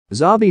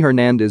Xavi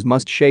Hernandez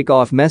must shake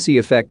off Messi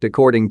effect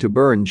according to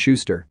Bernd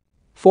Schuster.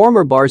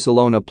 Former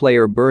Barcelona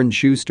player Bernd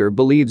Schuster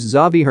believes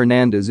Xavi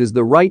Hernandez is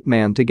the right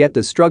man to get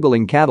the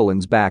struggling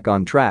Catalans back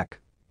on track.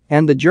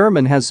 And the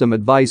German has some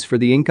advice for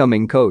the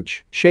incoming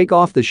coach: shake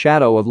off the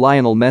shadow of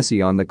Lionel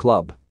Messi on the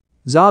club.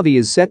 Xavi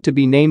is set to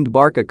be named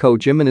Barca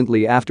coach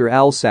imminently after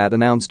Al Sadd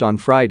announced on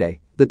Friday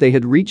that they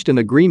had reached an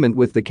agreement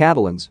with the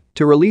Catalans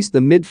to release the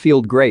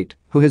midfield great,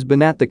 who has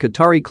been at the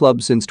Qatari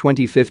club since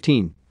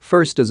 2015,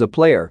 first as a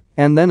player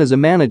and then as a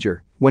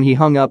manager when he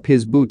hung up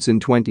his boots in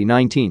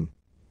 2019.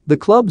 The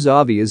club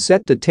Xavi is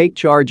set to take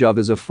charge of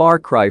is a far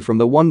cry from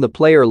the one the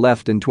player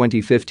left in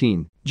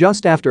 2015,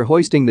 just after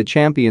hoisting the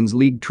Champions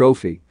League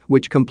trophy,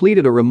 which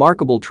completed a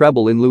remarkable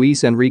treble in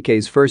Luis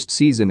Enrique's first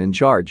season in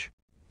charge.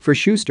 For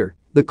Schuster,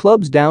 the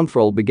club's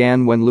downfall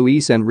began when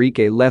Luis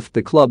Enrique left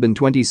the club in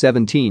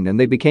 2017 and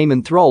they became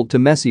enthralled to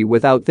Messi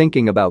without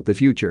thinking about the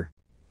future.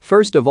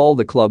 First of all,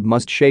 the club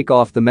must shake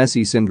off the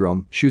Messi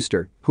syndrome,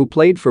 Schuster, who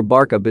played for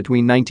Barca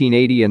between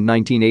 1980 and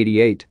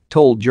 1988,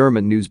 told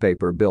German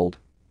newspaper Bild.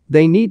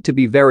 They need to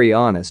be very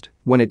honest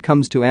when it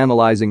comes to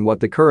analyzing what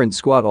the current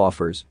squad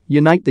offers,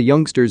 unite the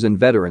youngsters and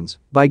veterans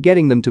by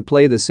getting them to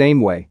play the same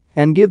way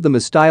and give them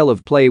a style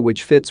of play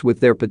which fits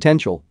with their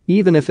potential,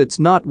 even if it's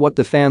not what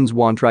the fans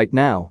want right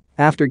now,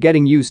 after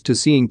getting used to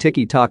seeing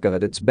tiki-taka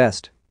at its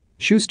best.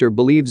 Schuster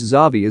believes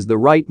Xavi is the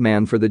right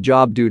man for the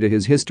job due to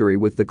his history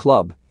with the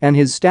club and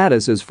his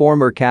status as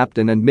former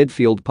captain and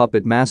midfield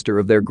puppet master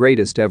of their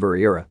greatest ever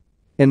era.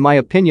 In my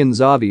opinion,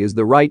 Xavi is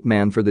the right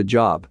man for the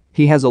job.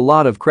 He has a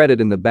lot of credit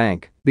in the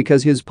bank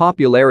because his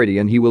popularity,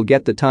 and he will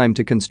get the time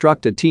to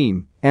construct a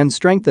team and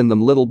strengthen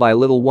them little by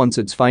little once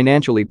it's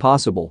financially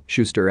possible,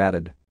 Schuster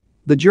added.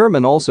 The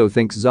German also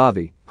thinks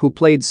Xavi, who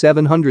played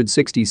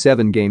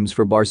 767 games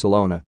for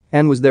Barcelona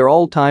and was their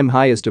all-time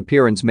highest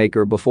appearance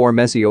maker before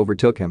Messi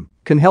overtook him,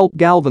 can help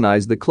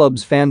galvanize the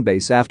club's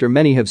fanbase after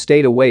many have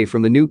stayed away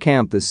from the new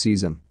camp this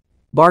season.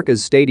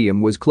 Barca's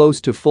stadium was close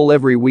to full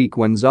every week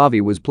when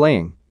Xavi was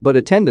playing, but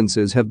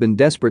attendances have been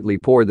desperately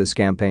poor this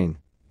campaign.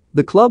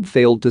 The club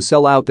failed to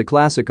sell out the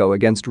Clásico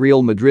against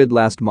Real Madrid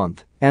last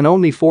month, and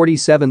only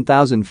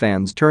 47,000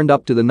 fans turned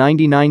up to the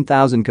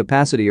 99,000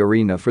 capacity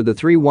arena for the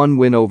 3-1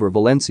 win over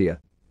Valencia.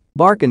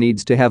 Barca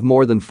needs to have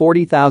more than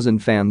 40,000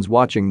 fans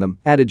watching them,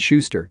 added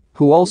Schuster,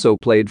 who also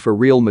played for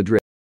Real Madrid.